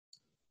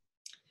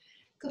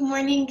Good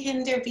morning,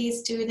 Kinder B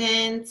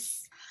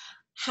students.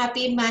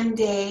 Happy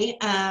Monday.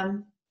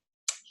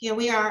 Here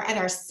we are at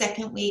our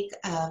second week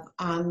of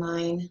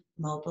online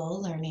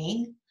mobile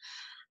learning.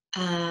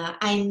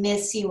 I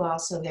miss you all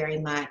so very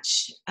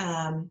much.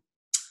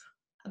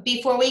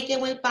 Before we get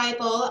with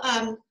Bible,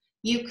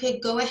 you could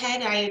go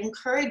ahead. I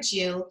encourage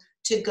you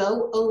to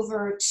go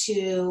over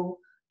to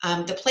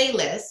the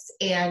playlist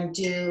and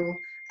do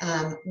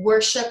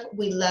Worship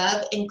We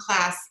Love in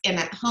Class and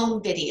at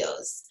Home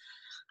videos.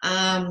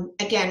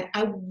 Again,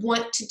 I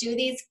want to do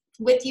these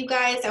with you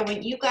guys. I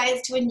want you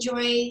guys to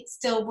enjoy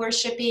still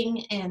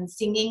worshiping and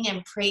singing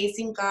and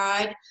praising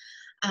God.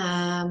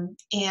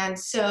 And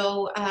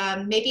so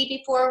maybe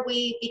before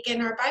we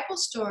begin our Bible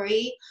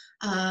story,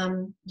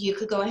 you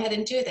could go ahead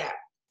and do that.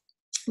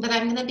 But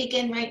I'm going to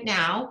begin right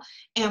now,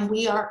 and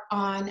we are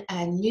on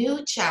a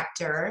new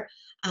chapter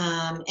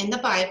in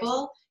the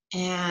Bible,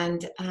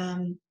 and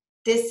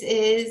this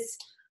is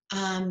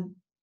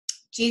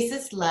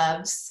Jesus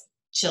Loves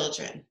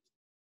Children.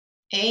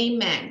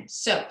 Amen.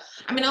 So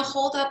I'm going to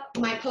hold up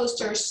my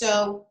poster.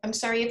 So I'm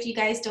sorry if you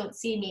guys don't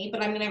see me,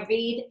 but I'm going to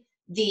read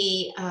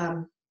the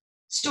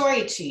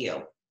story to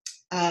you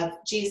of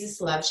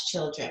Jesus Loves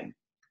Children.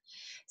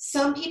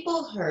 Some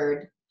people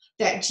heard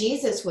that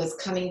Jesus was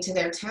coming to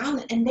their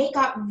town and they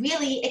got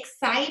really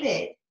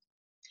excited.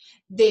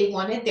 They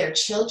wanted their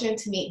children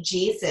to meet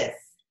Jesus.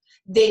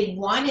 They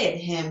wanted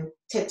him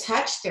to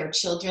touch their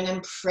children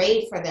and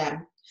pray for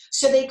them.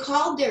 So they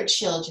called their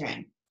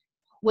children.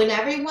 When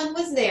everyone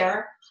was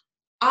there,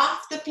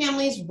 off the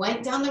families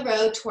went down the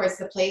road towards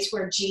the place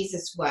where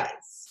Jesus was.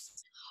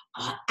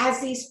 As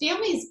these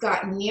families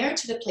got near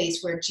to the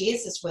place where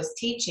Jesus was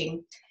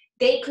teaching,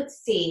 they could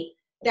see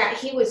that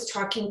he was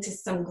talking to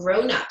some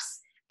grown-ups,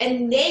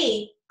 and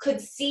they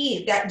could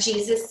see that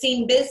Jesus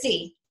seemed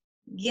busy.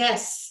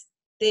 Yes,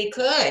 they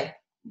could,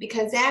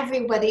 because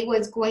everybody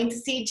was going to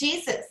see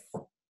Jesus.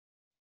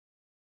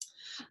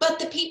 But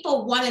the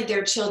people wanted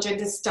their children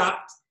to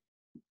stop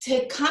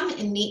to come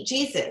and meet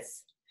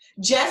Jesus.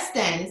 Just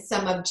then,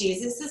 some of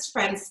Jesus's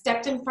friends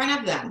stepped in front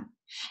of them,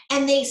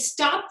 and they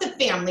stopped the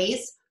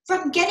families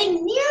from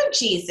getting near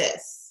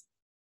Jesus.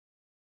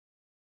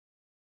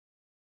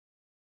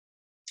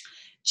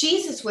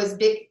 Jesus was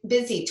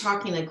busy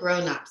talking to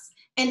grown-ups,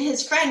 and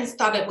his friends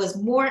thought it was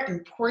more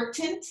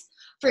important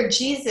for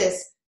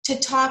Jesus to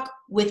talk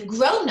with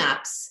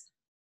grown-ups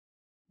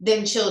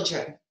than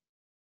children.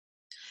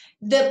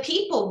 The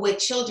people with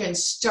children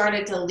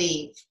started to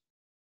leave,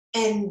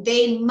 and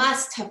they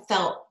must have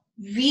felt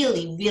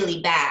really,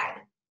 really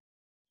bad.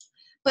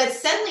 But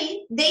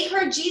suddenly, they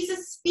heard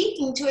Jesus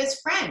speaking to his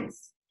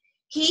friends.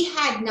 He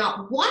had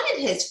not wanted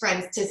his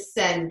friends to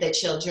send the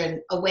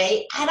children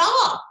away at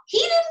all. He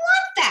didn't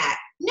want that.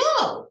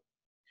 No.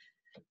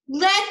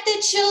 Let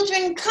the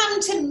children come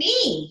to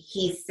me,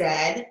 he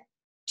said.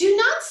 Do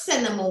not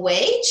send them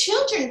away.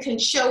 Children can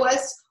show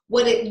us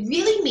what it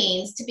really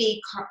means to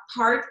be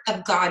part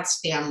of God's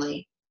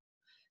family.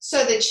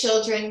 So the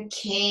children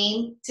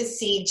came to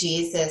see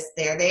Jesus.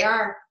 There they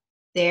are.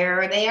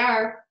 There they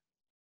are.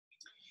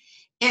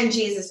 And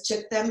Jesus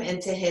took them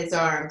into his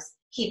arms.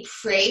 He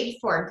prayed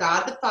for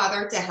God the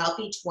Father to help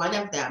each one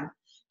of them.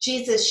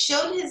 Jesus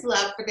showed his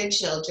love for the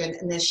children,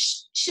 and the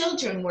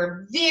children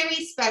were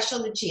very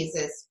special to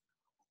Jesus.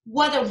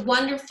 What a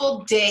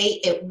wonderful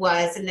day it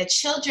was, and the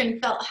children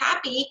felt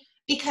happy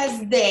because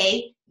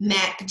they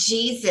met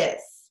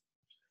Jesus.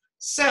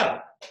 So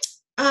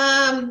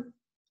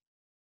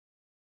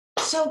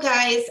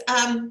guys,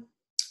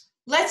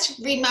 let's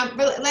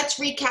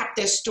recap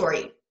this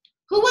story.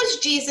 Who was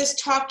Jesus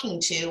talking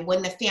to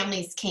when the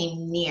families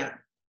came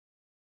near?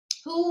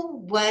 Who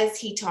was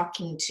he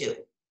talking to?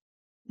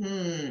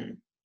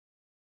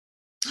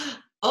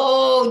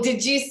 Oh,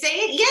 did you say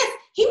it? Yes,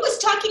 he was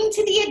talking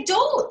to the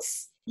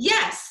adults.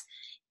 Yes.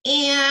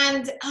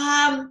 And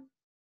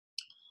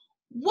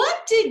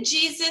what did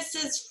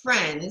Jesus's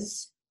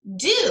friends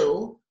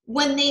do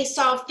when they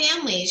saw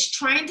families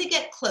trying to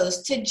get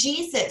close to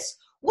Jesus?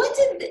 What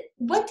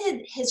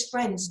did his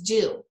friends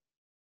do?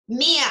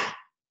 Mia,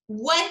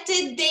 what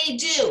did they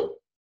do?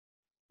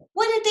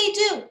 What did they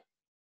do?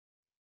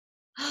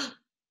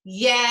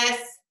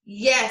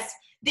 Yes.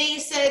 They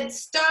said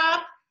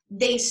stop.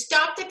 They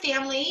stopped the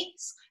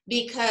families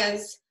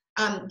because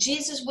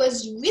Jesus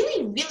was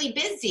really, really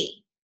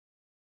busy.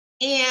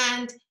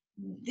 And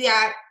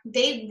that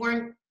they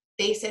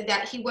said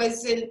that it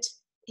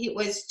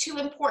was too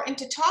important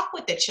to talk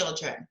with the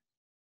children.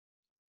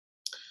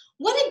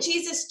 What did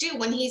Jesus do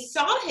when he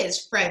saw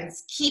his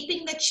friends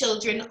keeping the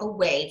children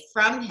away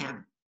from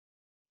him?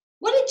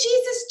 What did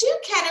Jesus do,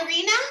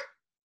 Katerina?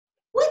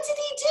 What did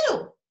he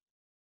do?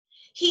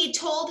 He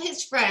told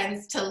his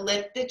friends to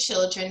let the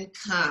children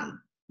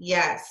come.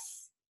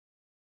 Yes.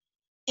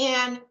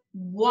 And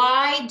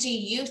why do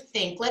you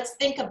think? Let's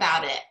think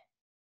about it.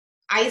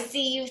 I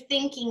see you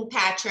thinking,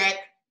 Patrick.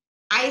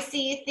 I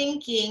see you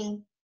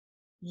thinking.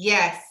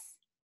 Yes.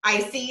 I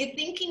see you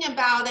thinking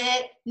about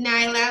it,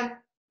 Nyla.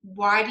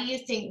 Why do you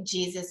think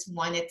Jesus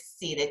wanted to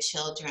see the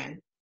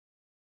children?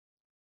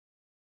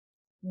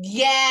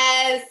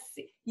 Yes,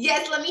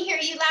 Yes, let me hear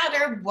you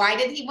louder. Why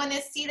did he want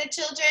to see the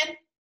children?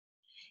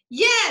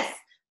 Yes,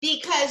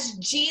 because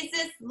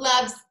Jesus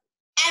loves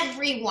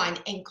everyone,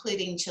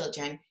 including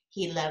children.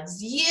 He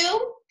loves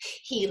you.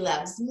 He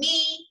loves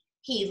me.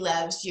 He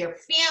loves your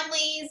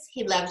families.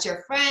 He loves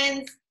your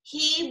friends.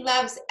 He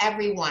loves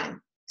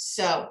everyone.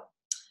 So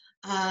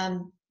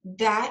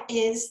that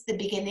is the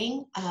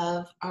beginning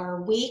of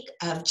our week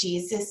of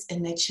Jesus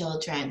and the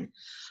children.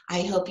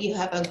 I hope you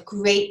have a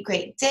great,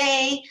 great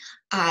day.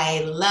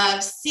 I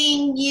love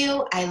seeing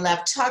you. I love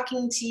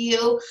talking to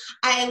you.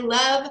 I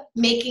love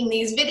making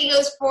these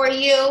videos for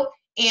you.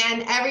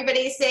 And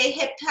everybody say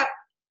hip,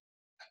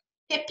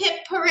 hip, hip,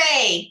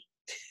 hooray.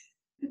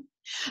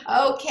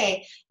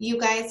 Okay, you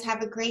guys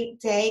have a great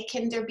day,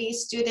 Kinder B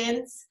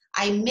students.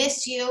 I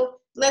miss you.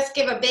 Let's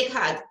give a big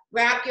hug.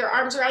 Wrap your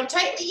arms around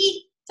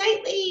tightly,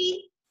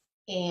 tightly,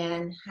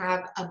 and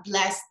have a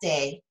blessed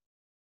day.